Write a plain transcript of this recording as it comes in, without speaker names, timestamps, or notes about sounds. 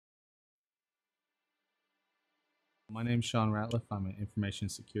My name's Sean Ratliff. I'm an information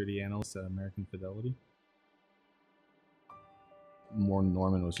security analyst at American Fidelity. Moore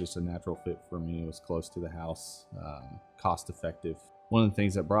Norman was just a natural fit for me. It was close to the house, cost effective. One of the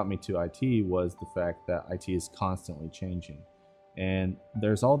things that brought me to IT was the fact that IT is constantly changing. And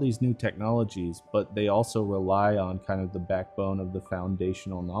there's all these new technologies, but they also rely on kind of the backbone of the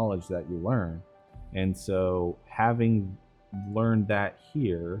foundational knowledge that you learn. And so having learned that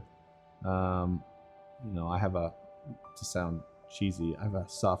here, I have to sound cheesy, I have a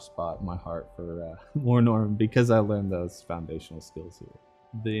soft spot in my heart for Moore Norman because I learned those foundational skills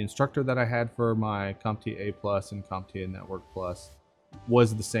here. The instructor that I had for my CompTIA A Plus and CompTIA Network Plus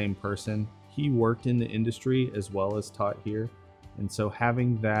was the same person. He worked in the industry as well as taught here. And so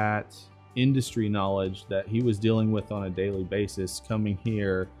having that industry knowledge that he was dealing with on a daily basis, coming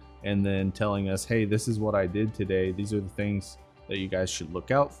here and then telling us, hey, this is what I did today. These are the things that you guys should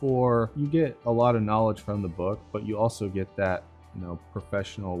look out for. You get a lot of knowledge from the book, but you also get that,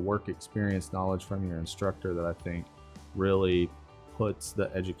 professional work experience knowledge from your instructor that I think really puts the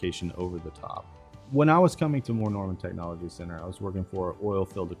education over the top. When I was coming to Moore Norman Technology Center, I was working for an oil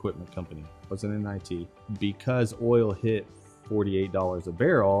field equipment company. I wasn't in IT. Because oil hit $48 a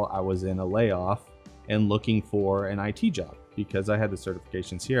barrel, I was in a layoff and looking for an IT job. Because I had the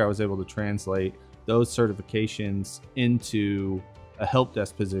certifications here, I was able to translate those certifications into a help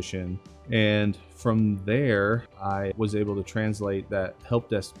desk position. And from there, I was able to translate that help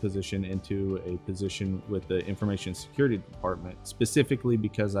desk position into a position with the information security department, specifically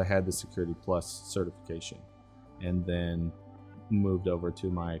because I had the Security Plus certification, and then moved over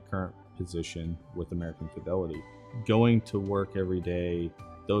to my current position with American Fidelity. Going to work every day,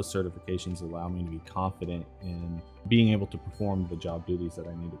 those certifications allow me to be confident in being able to perform the job duties that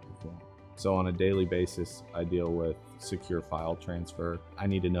I need to perform. So on a daily basis, I deal with secure file transfer. I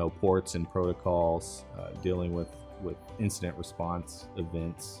need to know ports and protocols, dealing with incident response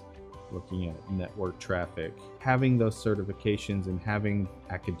events, looking at network traffic. Having those certifications and having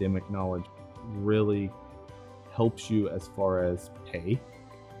academic knowledge really helps you as far as pay.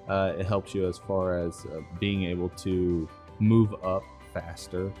 It helps you as far as being able to move up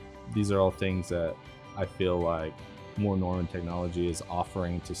faster. These are all things that I feel like Moore Norman Technology is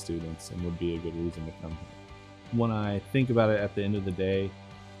offering to students and would be a good reason to come here. When I think about it at the end of the day,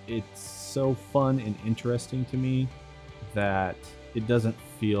 it's so fun and interesting to me that it doesn't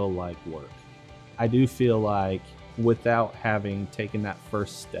feel like work. I do feel like without having taken that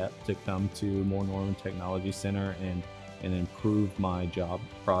first step to come to Moore Norman Technology Center and improve my job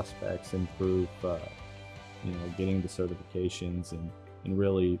prospects, improve getting the certifications and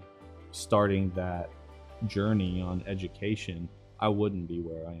really starting that journey on education, I wouldn't be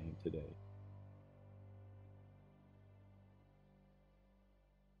where I am today.